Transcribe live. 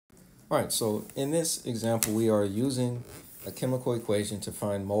All right, so in this example, we are using a chemical equation to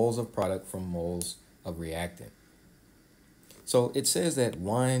find moles of product from moles of reactant. So it says that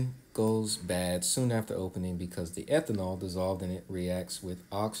wine goes bad soon after opening because the ethanol dissolved in it reacts with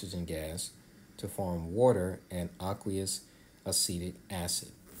oxygen gas to form water and aqueous acetic acid.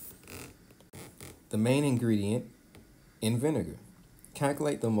 The main ingredient in vinegar.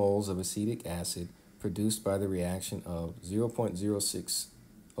 Calculate the moles of acetic acid produced by the reaction of 0.060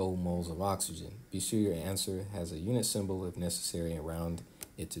 moles of oxygen. Be sure your answer has a unit symbol if necessary and round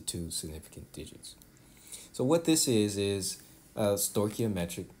it to 2 significant digits. So what this is a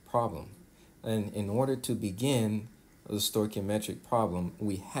stoichiometric problem. And in order to begin the stoichiometric problem,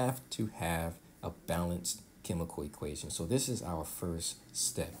 we have to have a balanced chemical equation. So this is our first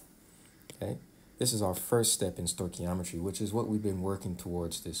step. Okay? This is our first step in stoichiometry, which is what we've been working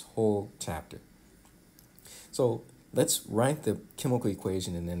towards this whole chapter. So let's write the chemical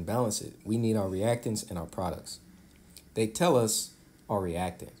equation and then balance it. We need our reactants and our products. They tell us our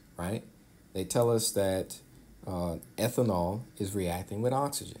reactant, right? They tell us that ethanol is reacting with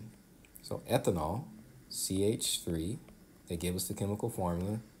oxygen. So ethanol, CH3, they give us the chemical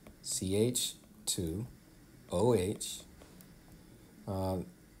formula, CH2OH.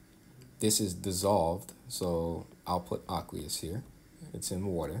 This is dissolved, so I'll put aqueous here. It's in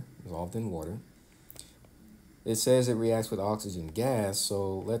water, dissolved in water. It says it reacts with oxygen gas,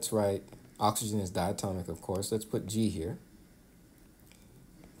 so let's write, oxygen is diatomic, of course. Let's put G here.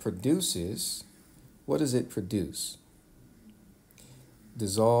 Produces, what does it produce?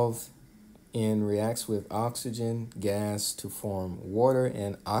 Dissolved in reacts with oxygen gas to form water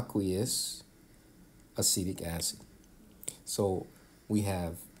and aqueous acetic acid. So we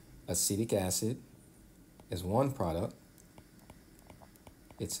have acetic acid as one product.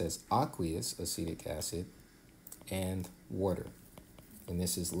 It says aqueous acetic acid and water. And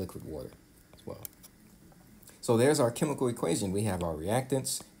this is liquid water as well. So there's our chemical equation. We have our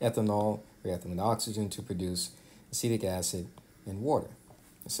reactants, ethanol, reacting with oxygen to produce acetic acid and water,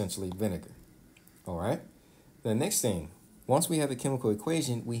 essentially vinegar. All right? The next thing, once we have the chemical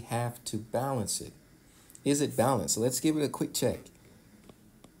equation, we have to balance it. Is it balanced? So let's give it a quick check.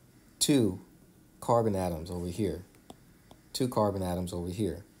 2 carbon atoms over here. 2 carbon atoms over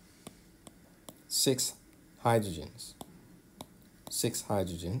here. 6 hydrogens. 6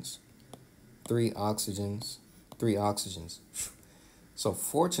 hydrogens. 3 oxygens. 3 oxygens. So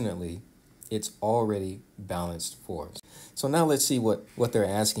fortunately, it's already balanced for us. So now let's see what they're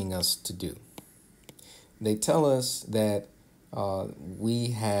asking us to do. They tell us that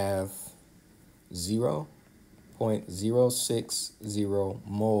we have 0.060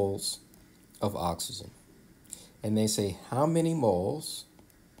 moles of oxygen. And they say how many moles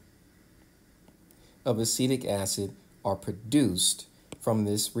of acetic acid are produced from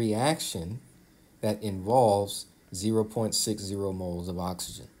this reaction that involves 0.60 moles of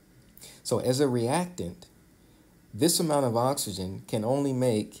oxygen. So as a reactant, this amount of oxygen can only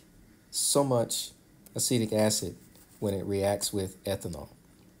make so much acetic acid when it reacts with ethanol.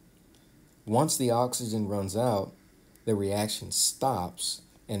 Once the oxygen runs out, the reaction stops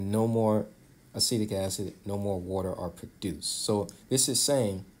and no more acetic acid, no more water are produced. So this is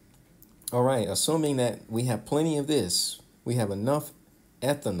saying, all right, assuming that we have plenty of this, we have enough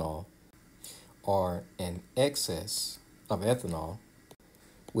ethanol or an excess of ethanol,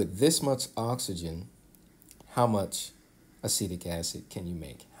 with this much oxygen, how much acetic acid can you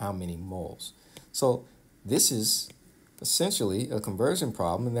make? How many moles? So this is essentially a conversion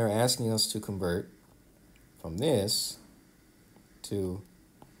problem, and they're asking us to convert from this to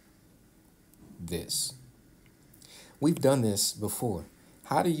this. We've done this before.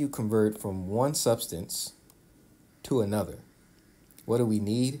 How do you convert from one substance to another? What do we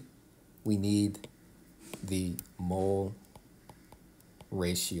need? We need the mole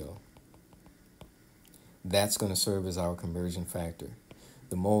ratio. That's going to serve as our conversion factor.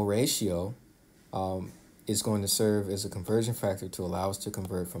 The mole ratio is going to serve as a conversion factor to allow us to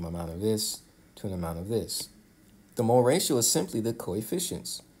convert from amount of this to an amount of this. The mole ratio is simply the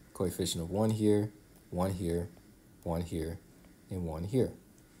coefficients. Coefficient of 1 here, 1 here, 1 here, and 1 here.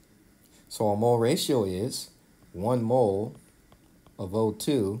 So our mole ratio is 1 mole of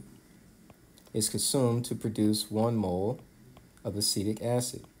O2 is consumed to produce 1 mole of acetic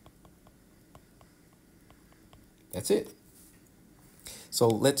acid. That's it. So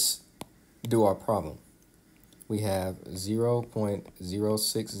let's do our problem. We have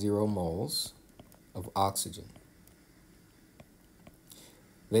 0.060 moles of oxygen.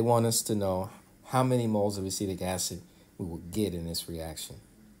 They want us to know how many moles of acetic acid we will get in this reaction.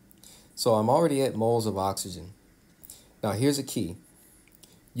 So I'm already at moles of oxygen. Now here's a key.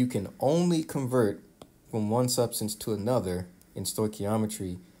 you can only convert from one substance to another in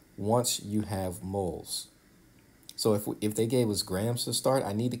stoichiometry once you have moles. So if they gave us grams to start,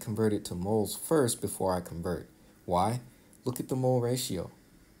 I need to convert it to moles first before I convert. Why? Look at the mole ratio.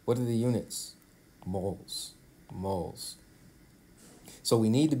 What are the units? Moles. Moles. So we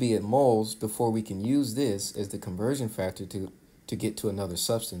need to be at moles before we can use this as the conversion factor to get to another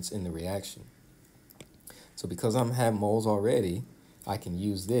substance in the reaction. So because I have moles already, I can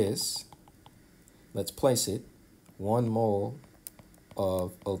use this. Let's place it. 1 mole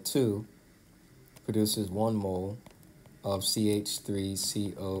of O2 produces 1 mole of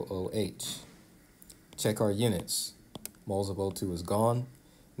CH3COOH. Check our units. Moles of O2 is gone.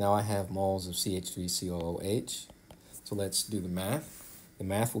 Now I have moles of CH3COOH. So let's do the math. The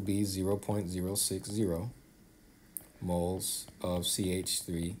math will be 0.060 moles of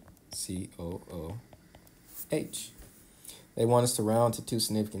CH3COOH. They want us to round to 2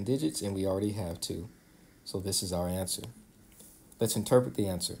 significant digits, and we already have 2. So this is our answer. Let's interpret the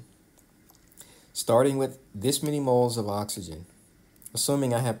answer. Starting with this many moles of oxygen,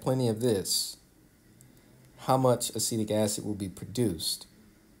 assuming I have plenty of this, how much acetic acid will be produced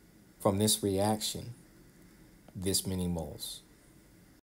from this reaction? This many moles.